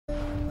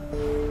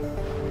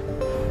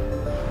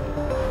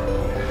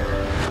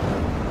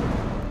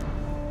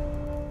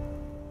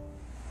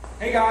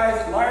Hey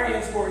guys, Larry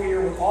Insport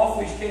here with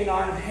Off-Leash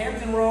Canine of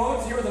Hampton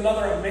Roads, here with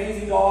another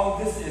amazing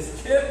dog. This is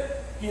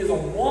Kip. He is a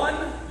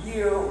 1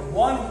 year,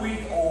 1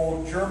 week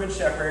old German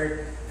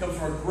Shepherd. Comes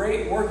from a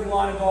great working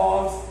line of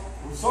dogs.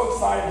 We're so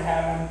excited to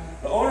have him.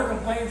 The owner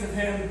complains of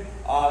him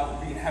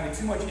having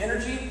too much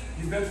energy.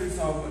 He's been through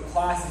some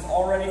classes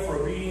already for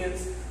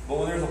obedience, but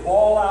when there's a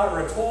ball out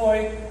or a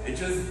toy, it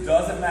just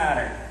doesn't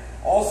matter.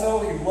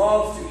 Also, he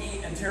loves to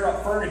eat and tear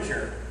up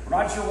furniture. We're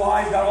not sure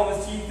why he's got all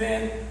his teeth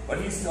in, but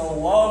he still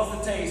loves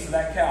the taste of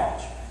that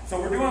couch. So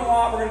we're doing a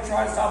lot. We're going to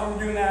try to stop him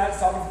from doing that,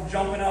 stop him from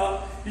jumping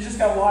up. He's just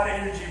got a lot of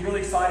energy,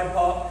 really excited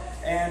pup.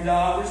 And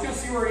we're just going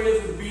to see where he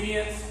is with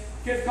obedience.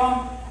 Kip,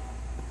 come.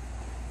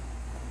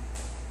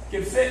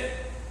 Kip, sit.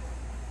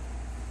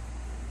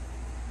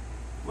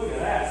 Look at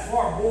that,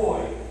 smart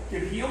boy.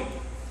 Kip, heel.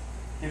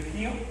 Kip,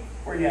 heel.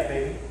 Where you at,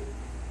 baby?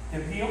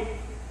 Kip, heel.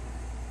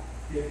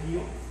 Kip,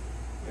 heel.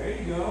 There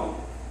you go.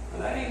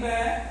 Well, that ain't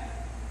bad.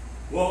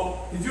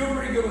 Well, he's doing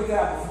pretty good with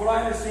that, but from what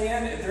I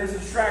understand, if there's a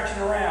distraction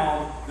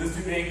around, this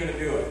dude ain't going to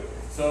do it.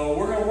 So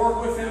we're going to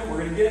work with him, we're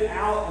going to get him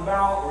out and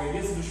about, we're going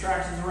to get some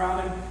distractions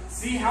around him,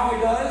 see how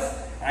he does,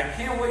 and I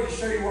can't wait to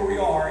show you where we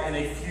are in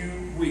a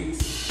few weeks.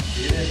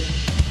 See you then.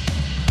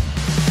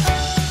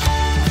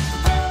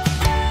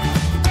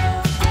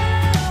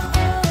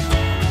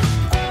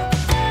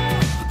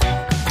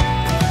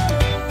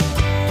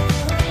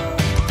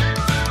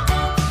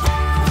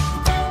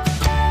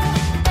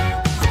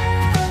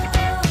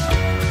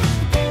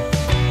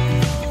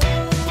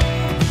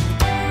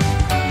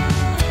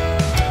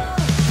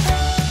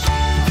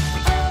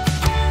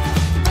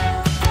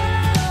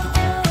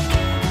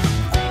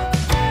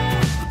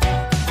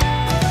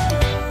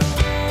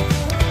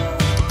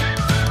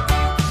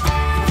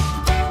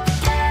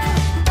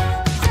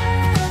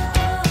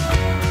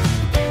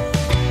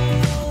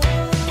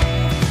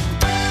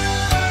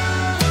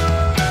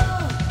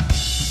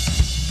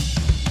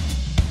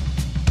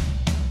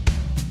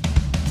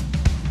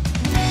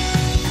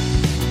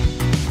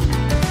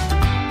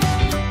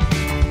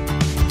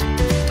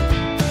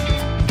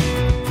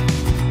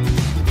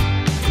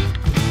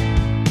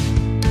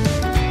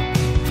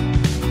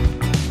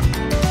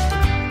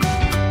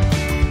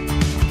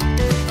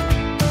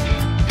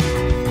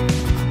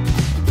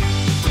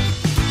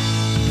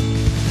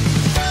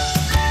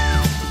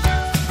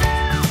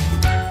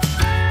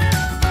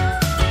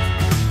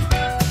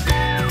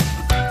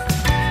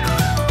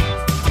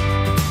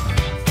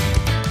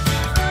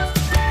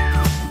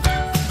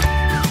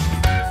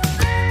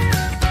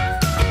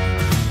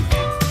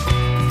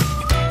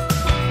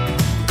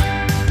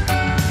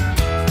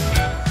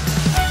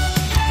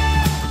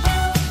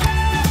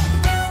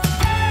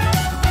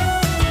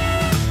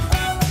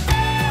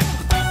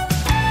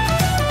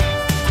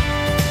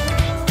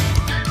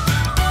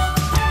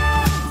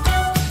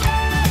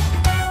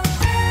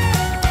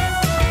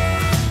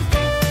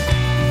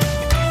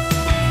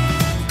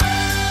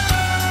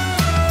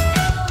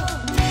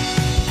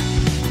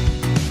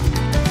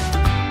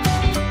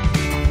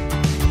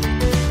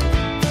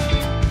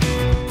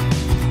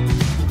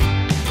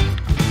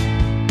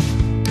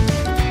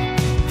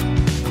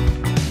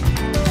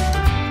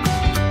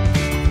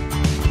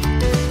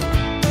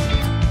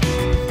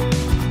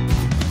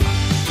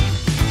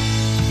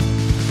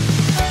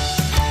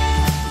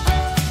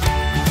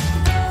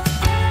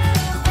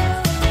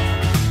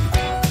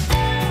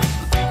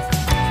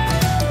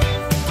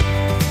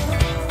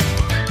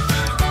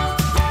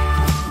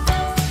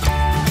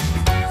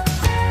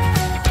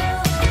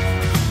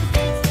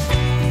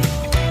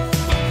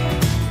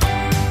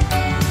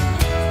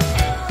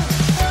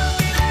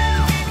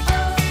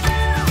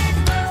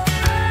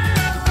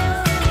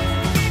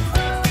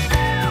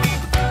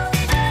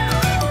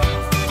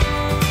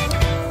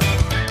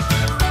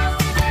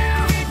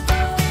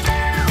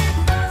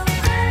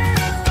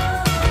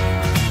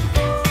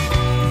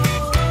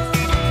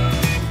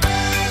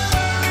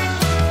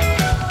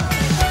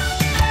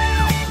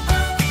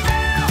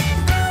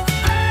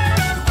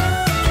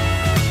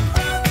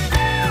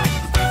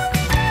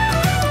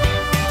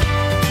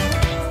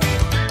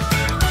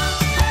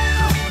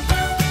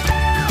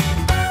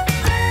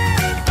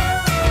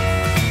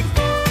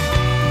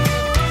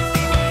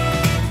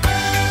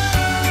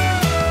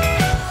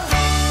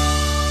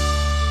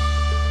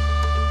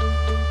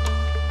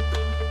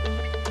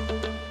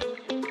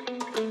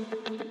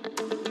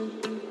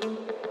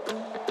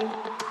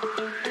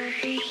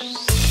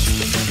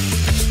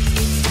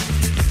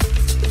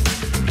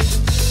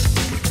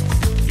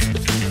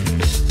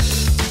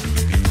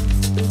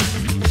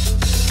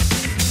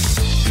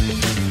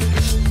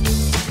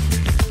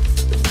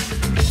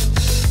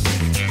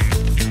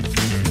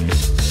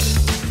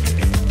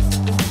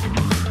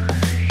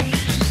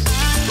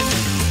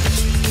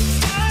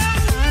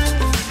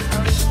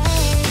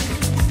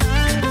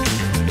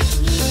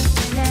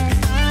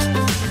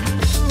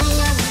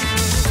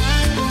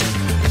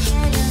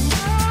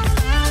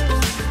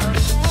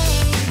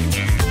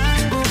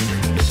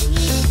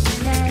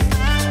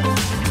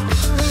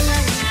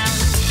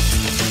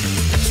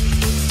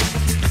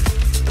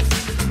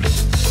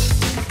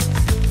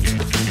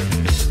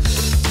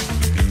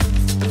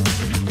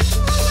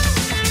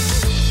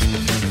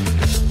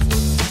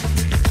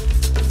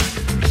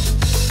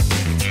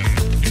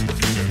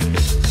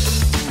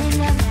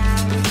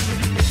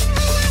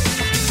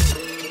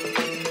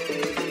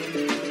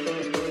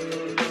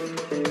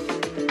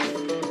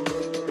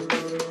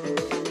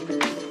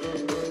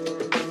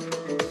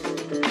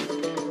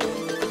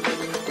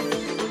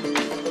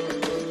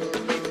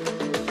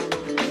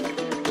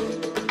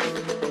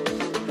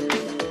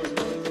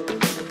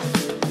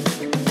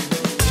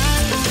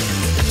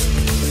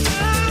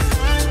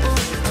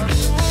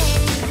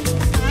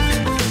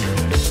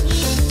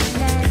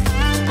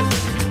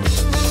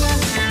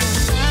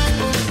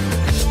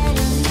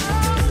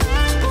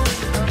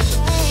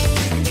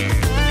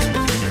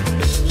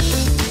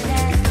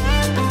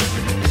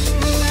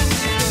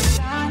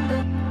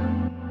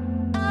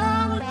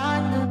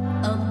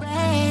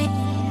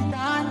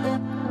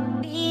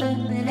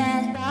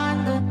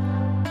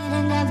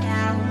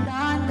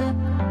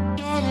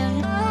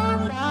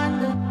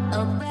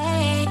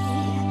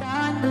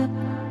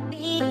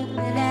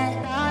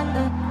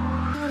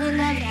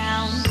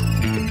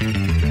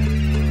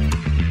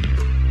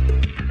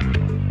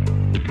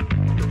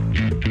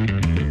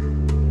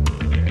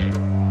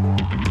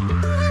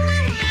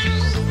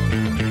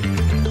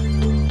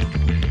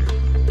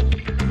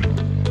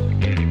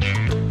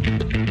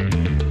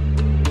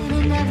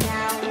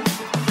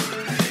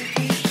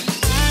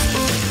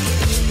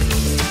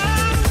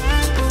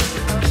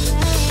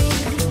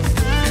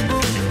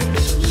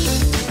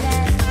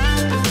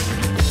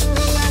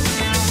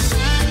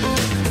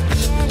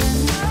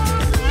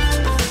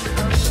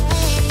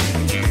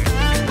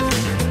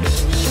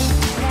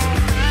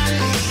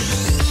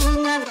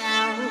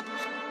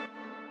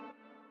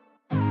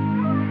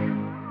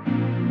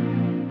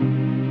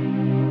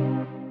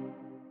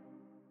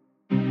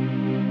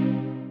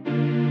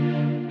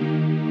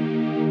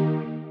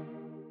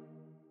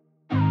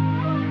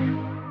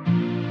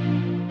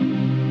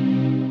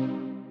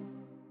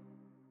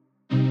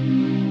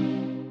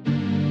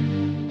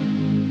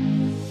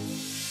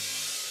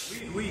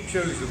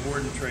 chose the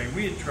board and train.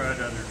 We had tried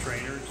other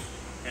trainers,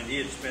 and he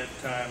had spent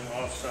time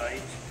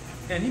off-site,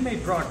 and he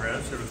made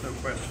progress. There was no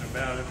question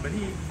about it, but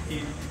he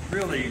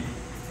really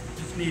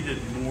just needed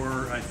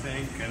more, I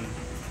think, and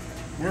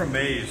we're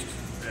amazed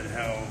at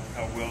how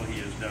well he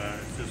has done.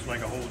 It's just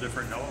like a whole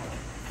different dog.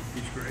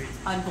 He's great.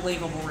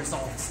 Unbelievable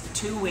results.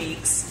 2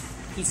 weeks,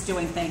 he's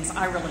doing things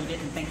I really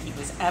didn't think he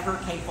was ever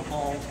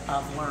capable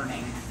of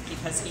learning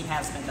because he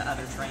has been to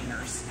other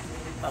trainers.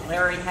 But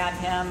Larry had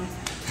him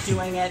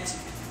doing it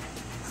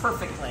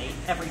perfectly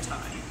every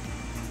time.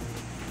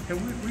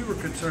 And we were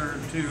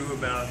concerned too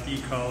about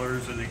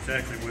e-collars and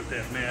exactly what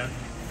that meant.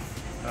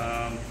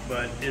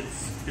 But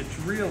it's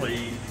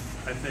really,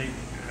 I think,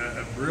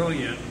 a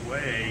brilliant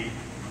way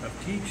of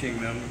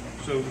teaching them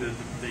so that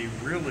they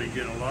really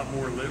get a lot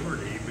more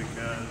liberty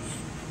because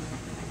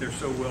they're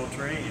so well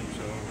trained.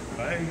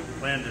 So I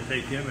plan to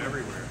take him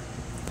everywhere.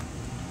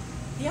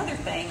 The other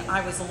thing,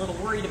 I was a little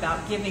worried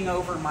about giving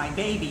over my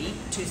baby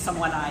to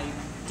someone I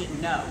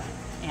didn't know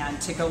and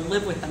to go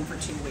live with them for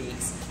 2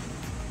 weeks.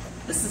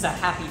 This is a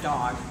happy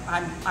dog.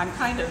 I'm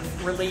kind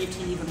of relieved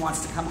he even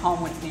wants to come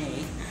home with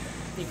me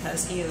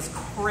because he is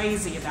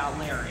crazy about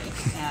Larry,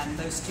 and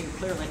those two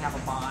clearly have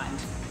a bond,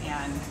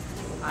 and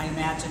I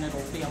imagine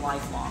it'll be a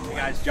lifelong one. Hey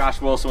guys, Josh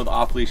Wilson with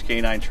Off-Leash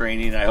Canine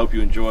Training. I hope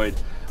you enjoyed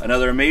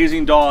another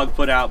amazing dog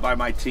put out by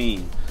my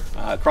team.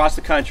 Across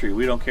the country,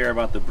 we don't care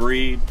about the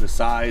breed, the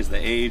size, the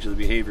age, or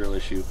the behavioral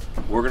issue.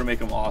 We're gonna make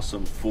them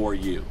awesome for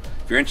you.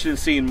 If you're interested in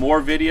seeing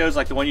more videos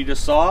like the one you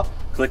just saw,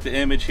 click the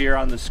image here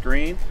on the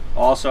screen.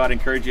 Also, I'd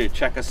encourage you to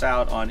check us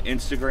out on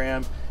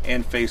Instagram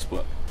and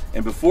Facebook.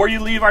 And before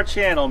you leave our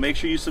channel, make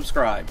sure you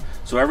subscribe.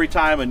 So every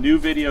time a new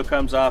video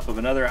comes up of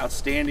another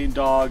outstanding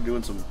dog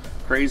doing some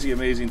crazy,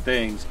 amazing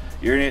things,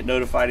 you're gonna get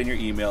notified in your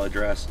email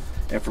address.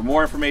 And for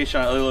more information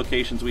on other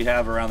locations we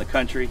have around the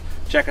country,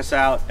 check us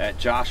out at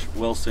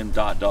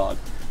joshwilson.dog.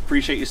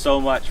 Appreciate you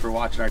so much for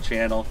watching our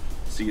channel.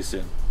 See you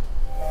soon.